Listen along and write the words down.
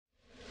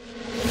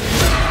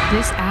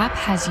This app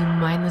has you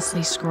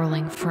mindlessly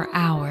scrolling for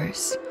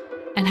hours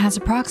and has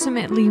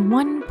approximately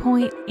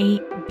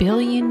 1.8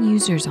 billion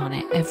users on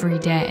it every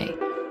day.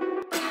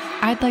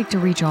 I'd like to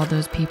reach all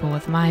those people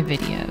with my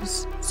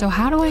videos. So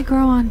how do I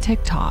grow on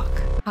TikTok?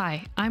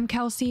 Hi, I'm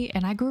Kelsey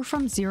and I grew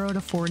from 0 to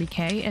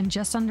 40K in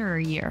just under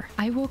a year.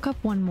 I woke up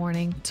one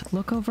morning to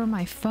look over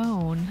my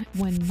phone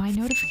when my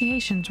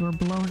notifications were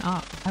blown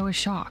up. I was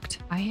shocked.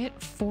 I hit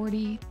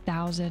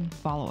 40,000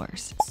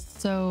 followers.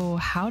 So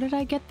how did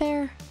I get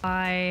there?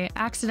 By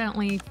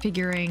accidentally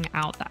figuring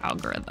out the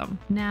algorithm.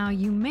 Now,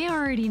 you may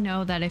already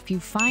know that if you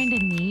find a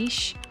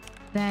niche,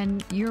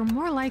 then you're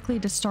more likely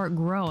to start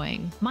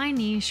growing. My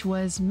niche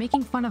was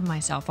making fun of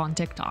myself on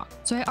TikTok.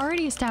 So I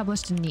already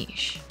established a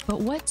niche. But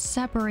what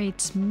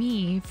separates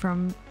me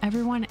from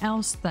everyone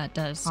else that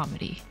does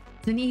comedy?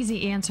 It's an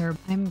easy answer.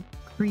 I'm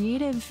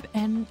creative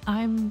and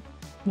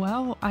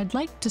well, I'd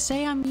like to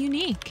say I'm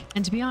unique.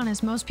 And to be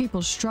honest, most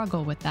people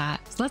struggle with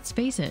that. So let's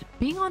face it,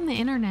 being on the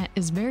internet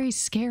is very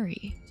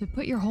scary. To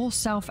put your whole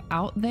self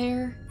out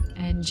there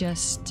and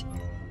just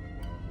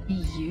be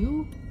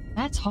you,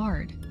 that's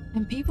hard.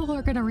 And people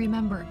are gonna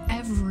remember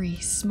every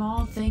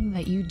small thing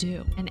that you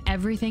do. And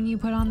everything you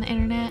put on the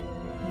internet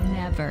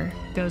never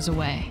goes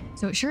away.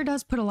 So it sure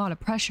does put a lot of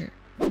pressure.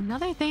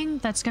 Another thing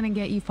that's gonna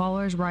get you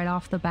followers right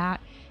off the bat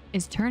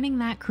is turning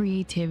that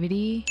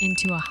creativity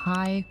into a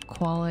high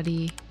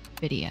quality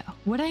video.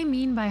 What I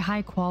mean by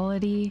high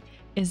quality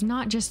is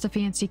not just a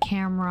fancy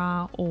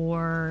camera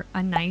or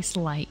a nice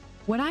light.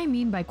 What I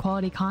mean by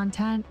quality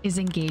content is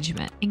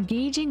engagement.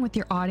 Engaging with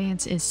your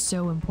audience is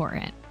so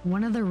important.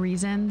 One of the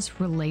reasons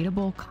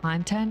relatable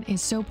content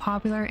is so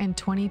popular in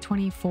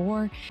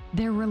 2024,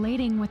 they're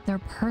relating with their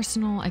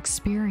personal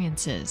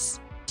experiences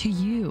to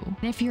you.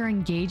 And if you're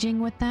engaging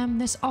with them,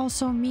 this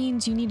also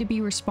means you need to be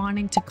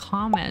responding to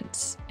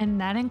comments, and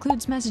that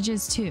includes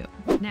messages too.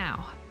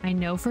 Now, I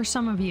know for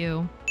some of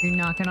you, you're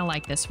not gonna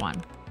like this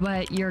one,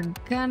 but you're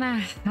gonna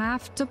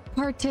have to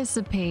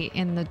participate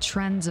in the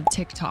trends of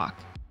TikTok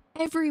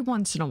every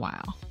once in a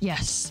while.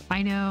 Yes,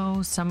 I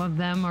know some of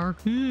them are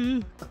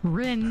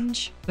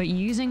cringe, but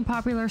using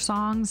popular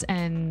songs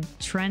and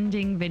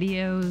trending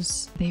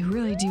videos, they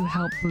really do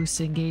help boost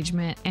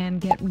engagement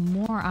and get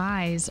more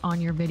eyes on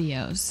your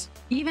videos.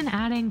 Even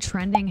adding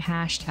trending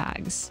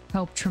hashtags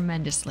help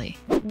tremendously.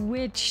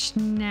 Which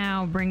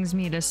now brings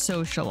me to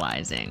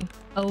socializing.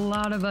 A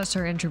lot of us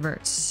are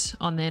introverts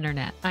on the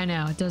internet. I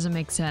know, it doesn't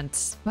make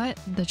sense. But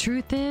the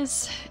truth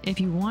is, if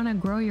you want to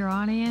grow your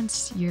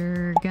audience,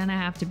 you're gonna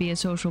have to be a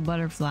social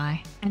butterfly.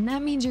 And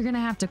that means you're gonna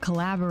have to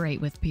collaborate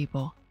with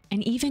people.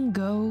 And even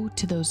go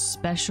to those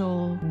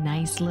special,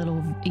 nice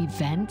little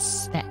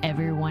events that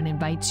everyone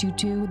invites you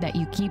to that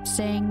you keep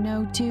saying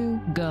no to,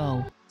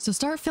 go. So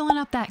start filling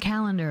up that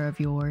calendar of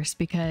yours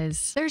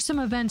because there's some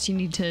events you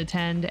need to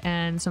attend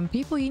and some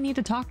people you need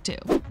to talk to.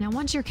 Now,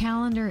 once your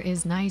calendar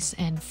is nice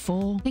and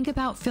full, think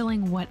about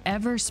filling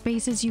whatever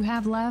spaces you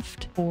have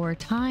left for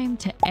time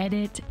to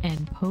edit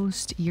and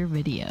post your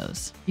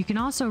videos. You can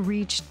also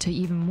reach to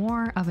even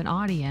more of an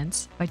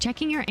audience by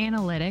checking your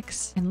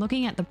analytics and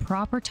looking at the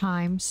proper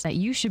times that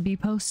you should be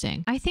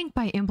posting. I think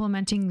by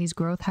implementing these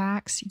growth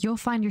hacks, you'll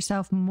find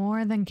yourself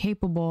more than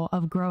capable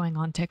of growing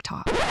on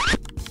TikTok.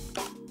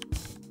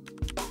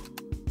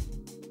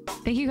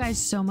 Thank you guys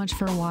so much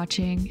for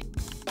watching.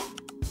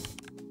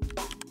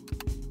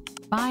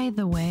 By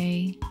the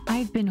way,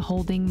 I've been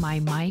holding my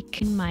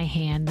mic in my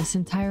hand this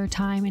entire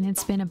time and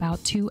it's been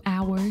about 2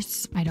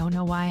 hours. I don't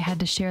know why I had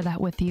to share that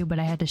with you, but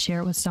I had to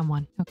share it with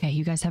someone. Okay,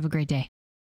 you guys have a great day.